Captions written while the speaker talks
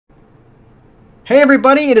Hey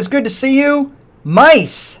everybody, it is good to see you.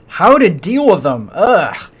 Mice, how to deal with them.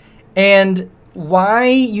 Ugh. And why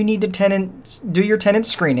you need to do your tenant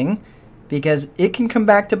screening, because it can come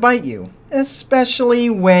back to bite you, especially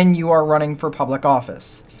when you are running for public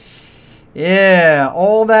office. Yeah,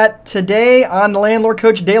 all that today on the Landlord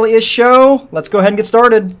Coach Dailyish show. Let's go ahead and get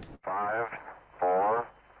started. 5, 4,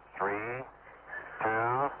 3, 2,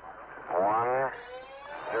 1,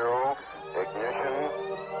 0, ignition,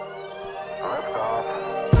 liftoff.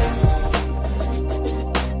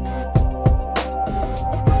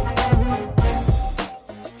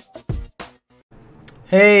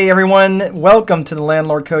 Hey everyone, welcome to the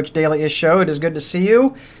Landlord Coach Dailyish show. It is good to see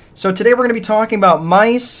you. So today we're going to be talking about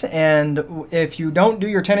mice, and if you don't do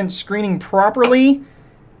your tenant screening properly,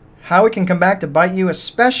 how it can come back to bite you,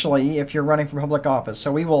 especially if you're running for public office.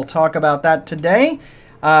 So we will talk about that today.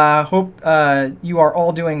 Hope you are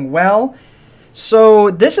all doing well. So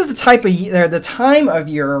this is the time of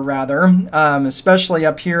year, especially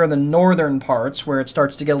up here in the northern parts where it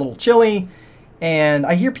starts to get a little chilly. And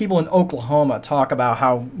I hear people in Oklahoma talk about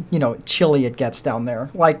how, chilly it gets down there.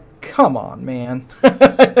 Like, come on, man.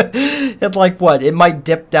 It's like, what? It might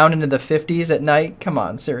dip down into the 50s at night? Come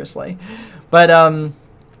on, seriously. But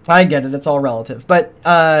I get it. It's all relative. But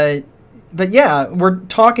yeah, we're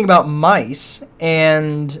talking about mice.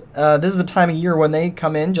 And this is the time of year when they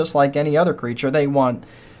come in just like any other creature. They want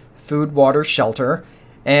food, water, shelter.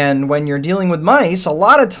 And when you're dealing with mice, a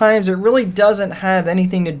lot of times it really doesn't have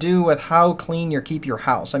anything to do with how clean you keep your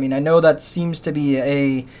house. I mean, I know that seems to be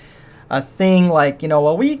a thing like,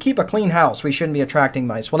 well, we keep a clean house, we shouldn't be attracting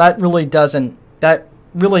mice. Well, that really doesn't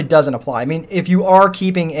apply. I mean, if you are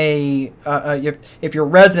keeping if your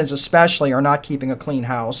residents especially are not keeping a clean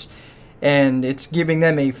house and it's giving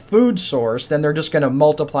them a food source, then they're just going to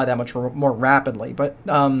multiply that much more rapidly. But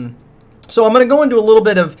so I'm going to go into a little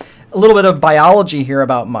bit of biology here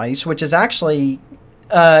about mice, which is actually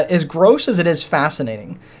as gross as it is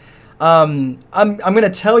fascinating. I'm going to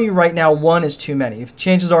tell you right now, one is too many.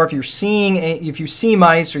 Chances are, if you see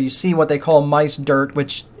mice, or you see what they call mice dirt,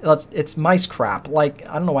 which it's mice crap. Like,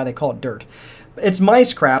 I don't know why they call it dirt. It's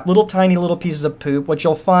mice crap, tiny little pieces of poop, which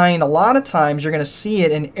you'll find a lot of times you're going to see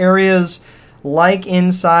it in areas like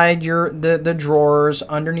inside the drawers,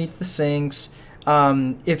 underneath the sinks.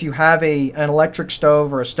 If you have an electric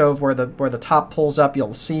stove or a stove where the top pulls up,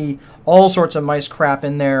 you'll see all sorts of mice crap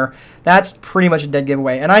in there. That's pretty much a dead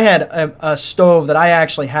giveaway. And I had a stove that I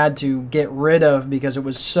actually had to get rid of because it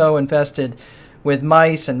was so infested with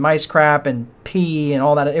mice and mice crap and pee and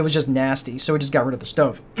all that. It was just nasty. So we just got rid of the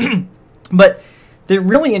stove. But the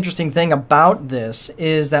really interesting thing about this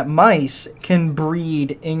is that mice can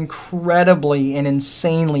breed incredibly and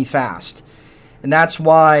insanely fast. And that's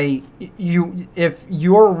why if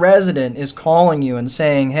your resident is calling you and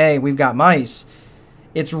saying, hey, we've got mice,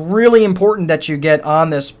 it's really important that you get on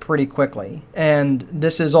this pretty quickly. And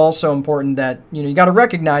this is also important that, you got to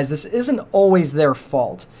recognize this isn't always their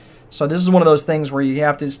fault. So this is one of those things where you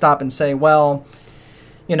have to stop and say, well,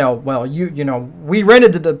 we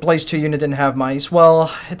rented the place to you and it didn't have mice.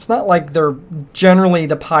 Well, it's not like they're generally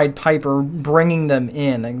the Pied Piper bringing them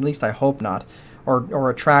in. At least I hope not. Or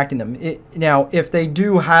attracting them. Now, if they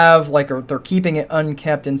do have, or they're keeping it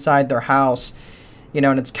unkept inside their house,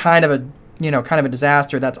 and it's kind of a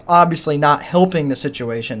disaster, that's obviously not helping the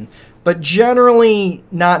situation. But generally,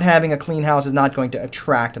 not having a clean house is not going to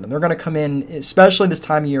attract them. They're going to come in, especially this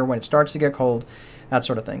time of year when it starts to get cold, that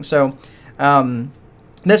sort of thing. So,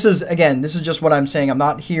 this is just what I'm saying. I'm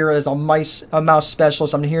not here as a mouse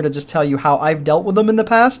specialist. I'm here to just tell you how I've dealt with them in the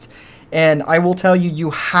past. And I will tell you, you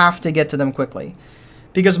have to get to them quickly.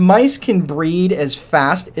 Because mice can breed as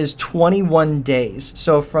fast as 21 days.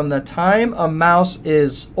 So from the time a mouse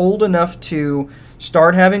is old enough to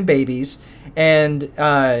start having babies, and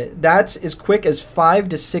that's as quick as 5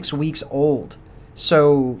 to 6 weeks old.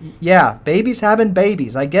 So yeah, babies having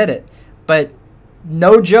babies, I get it. But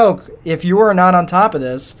no joke, if you are not on top of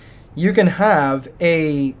this, you can have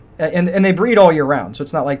and they breed all year round. So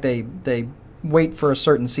it's not like they wait for a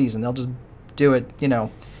certain season. They'll just do it,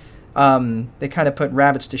 they kind of put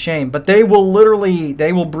rabbits to shame, but they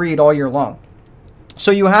will breed all year long.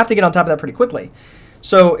 So you have to get on top of that pretty quickly.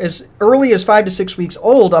 So as early as 5 to 6 weeks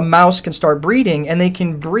old, a mouse can start breeding, and they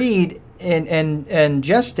can breed and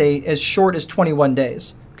gestate as short as 21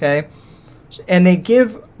 days, okay? And they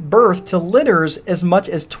give birth to litters as much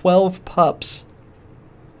as 12 pups.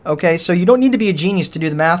 Okay, so you don't need to be a genius to do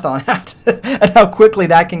the math on that and how quickly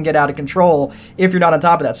that can get out of control if you're not on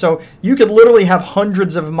top of that. So you could literally have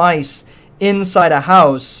hundreds of mice inside a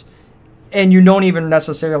house, and you don't even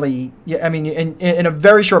necessarily, in a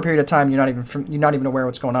very short period of time, you're not even aware of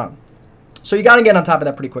what's going on. So you got to get on top of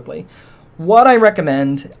that pretty quickly. What I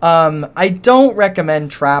recommend, I don't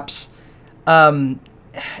recommend traps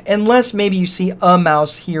unless maybe you see a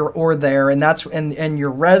mouse here or there, and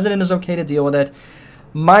your resident is okay to deal with it.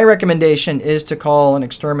 My recommendation is to call an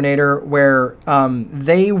exterminator, where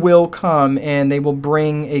they will come and they will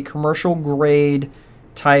bring a commercial grade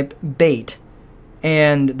type bait.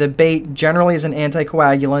 And the bait generally is an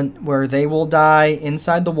anticoagulant, where they will die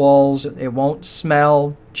inside the walls. It won't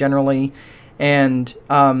smell generally, and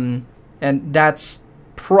that's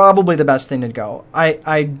probably the best thing to go.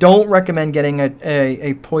 I don't recommend getting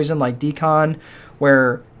a poison like decon,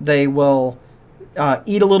 where they will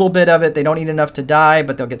eat a little bit of it. They don't eat enough to die,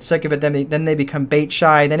 but they'll get sick of it. Then they become bait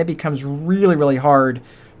shy. Then it becomes really, really hard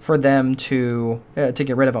for them to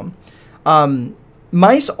get rid of them.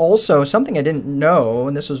 Mice also, something I didn't know,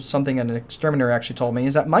 and this was something an exterminator actually told me,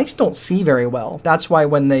 is that mice don't see very well. That's why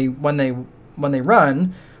when they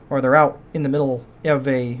run, or they're out in the middle of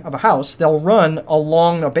a house, they'll run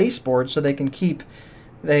along a baseboard so they can keep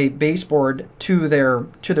the baseboard to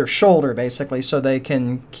their shoulder, basically, so they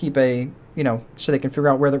can keep so they can figure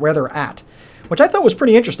out where they're at, which I thought was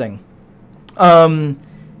pretty interesting.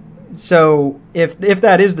 So if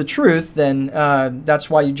that is the truth, then that's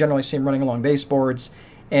why you generally see them running along baseboards,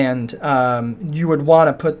 and you would want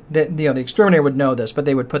to put the exterminator would know this, but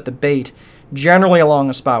they would put the bait generally along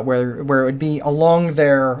a spot where it would be along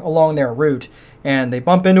their route, and they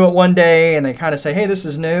bump into it one day and they kind of say, hey, this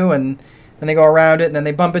is new, and then they go around it, and then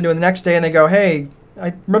they bump into it the next day and they go, hey,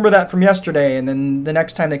 I remember that from yesterday, and then the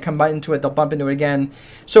next time they come into it, they'll bump into it again.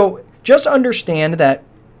 So just understand that,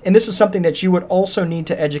 and this is something that you would also need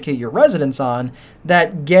to educate your residents on,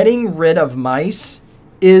 that getting rid of mice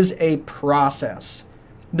is a process.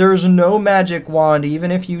 There's no magic wand. Even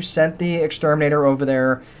if you sent the exterminator over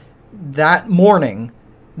there that morning,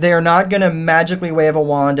 they are not going to magically wave a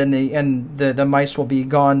wand and the mice will be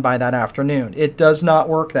gone by that afternoon. It does not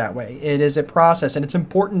work that way. It is a process, and it's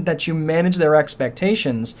important that you manage their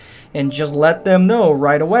expectations and just let them know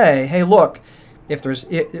right away, hey, look,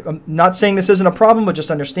 I'm not saying this isn't a problem, but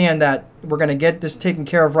just understand that we're going to get this taken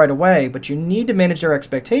care of right away, but you need to manage their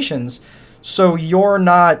expectations so you're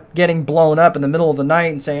not getting blown up in the middle of the night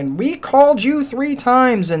and saying, we called you 3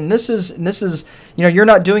 times and this is you're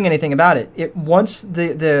not doing anything about it. Once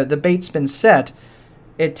the bait's been set,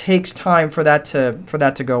 it takes time for that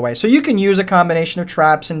to go away. So you can use a combination of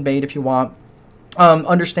traps and bait if you want.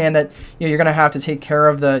 Understand that you're going to have to take care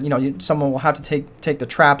of someone will have to take the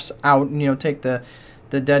traps out and take the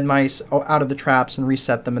dead mice out of the traps and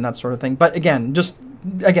reset them and that sort of thing. But again,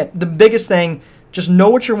 the biggest thing, just know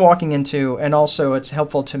what you're walking into, and also it's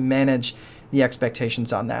helpful to manage the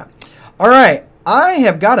expectations on that. All right, I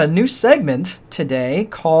have got a new segment today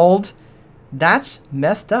called That's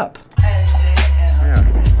Methed Up. I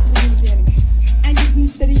just been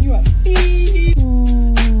setting you up.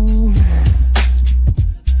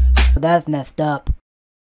 That's messed up.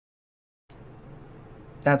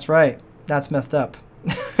 That's right. That's Methed Up.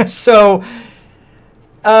 So,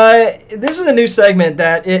 this is a new segment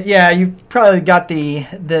that, you've probably got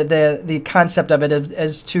the concept of it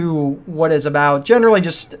as to what it's about. Generally,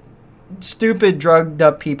 just stupid, drugged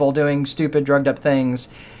up people doing stupid, drugged up things.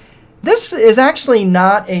 This is actually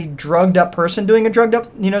not a drugged up person doing a drugged up,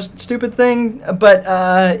 stupid thing, but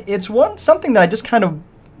it's something that I just kind of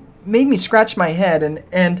made me scratch my head,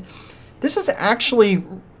 and this is actually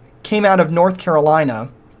came out of North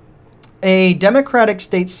Carolina. A Democratic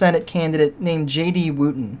state Senate candidate named J.D.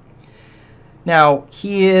 Wooten. Now,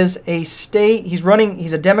 he's a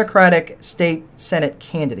Democratic state Senate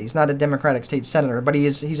candidate. He's not a Democratic state senator, but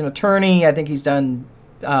he's an attorney. I think he's done,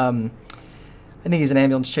 I think he's an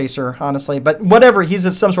ambulance chaser, honestly. But whatever,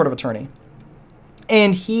 he's some sort of attorney.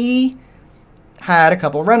 And he had a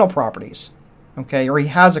couple rental properties, or he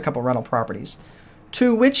has a couple rental properties,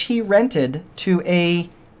 to which he rented to a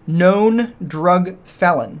known drug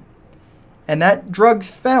felon. And that drug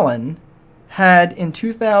felon had, in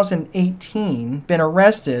 2018, been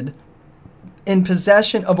arrested in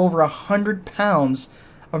possession of over 100 pounds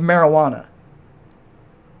of marijuana.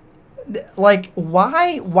 Like,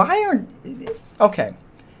 why are... Okay.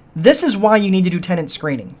 This is why you need to do tenant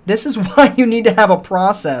screening. This is why you need to have a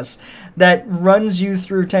process that runs you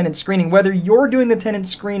through tenant screening. Whether you're doing the tenant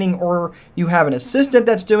screening or you have an assistant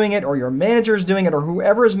that's doing it or your manager is doing it or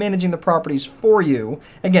whoever is managing the properties for you.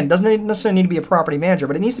 Again, it doesn't necessarily need to be a property manager,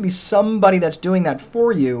 but it needs to be somebody that's doing that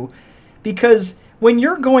for you. Because when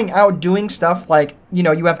you're going out doing stuff like,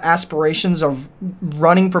 you have aspirations of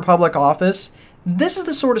running for public office, this is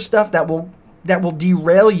the sort of stuff that will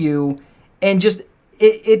derail you and just...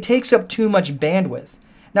 It takes up too much bandwidth.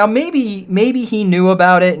 Now, maybe he knew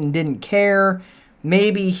about it and didn't care.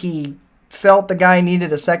 Maybe he felt the guy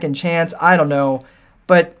needed a second chance. I don't know.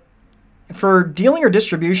 But for dealing or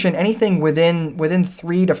distribution, anything within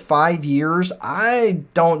 3 to 5 years, I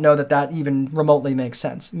don't know that even remotely makes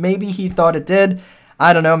sense. Maybe he thought it did.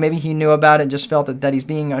 I don't know. Maybe he knew about it and just felt that he's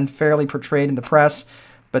being unfairly portrayed in the press.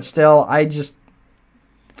 But still,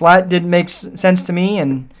 flat didn't make sense to me.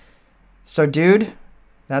 And so, dude,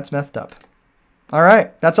 that's Methed Up. All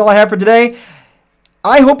right. That's all I have for today.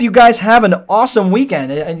 I hope you guys have an awesome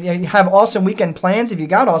weekend. You have awesome weekend plans. If you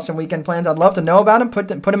got awesome weekend plans, I'd love to know about them. Put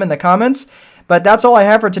them in the comments. But that's all I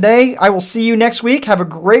have for today. I will see you next week. Have a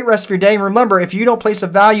great rest of your day. And remember, if you don't place a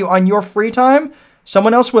value on your free time,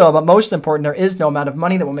 someone else will. But most important, there is no amount of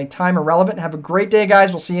money that will make time irrelevant. Have a great day, guys.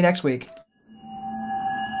 We'll see you next week.